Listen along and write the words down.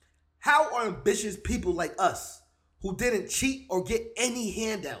are ambitious people like us who didn't cheat or get any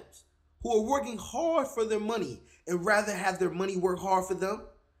handouts, who are working hard for their money and rather have their money work hard for them?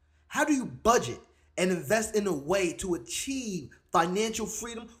 How do you budget and invest in a way to achieve financial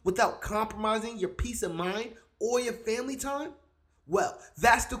freedom without compromising your peace of mind or your family time? Well,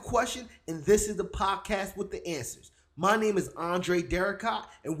 that's the question, and this is the podcast with the answers. My name is Andre Derricott,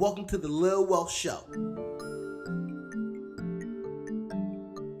 and welcome to the L.I.L Show.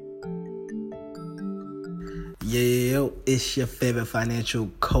 Yo, it's your favorite financial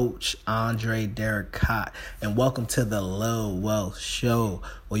coach, Andre Derricott, and welcome to the L.I.L Show,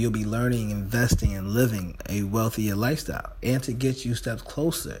 where you'll be learning, investing, and living a wealthier lifestyle, and to get you steps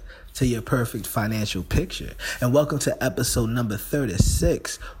closer to your perfect financial picture. And welcome to episode number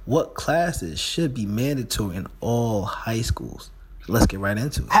 36, what classes should be mandatory in all high schools? Let's get right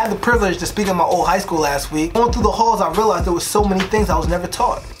into it. I had the privilege to speak at my old high school last week. Going through the halls, I realized there were so many things I was never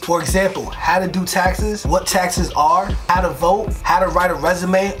taught. For example, how to do taxes, what taxes are, how to vote, how to write a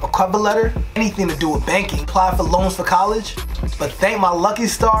resume, a cover letter, anything to do with banking, apply for loans for college. But thank my lucky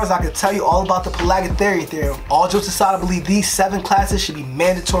stars, I can tell you all about the Pelagic theorem. All jokes aside, I believe these 7 classes should be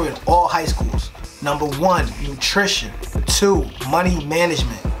mandatory in all high schools. Number 1, nutrition. 2, money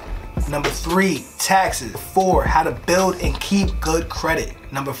management. Number 3, taxes. 4, how to build and keep good credit.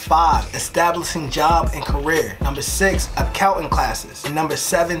 Number 5, establishing job and career. Number 6, accounting classes. And number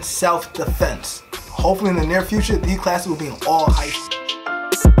 7, self-defense. Hopefully in the near future, these classes will be in all high schools.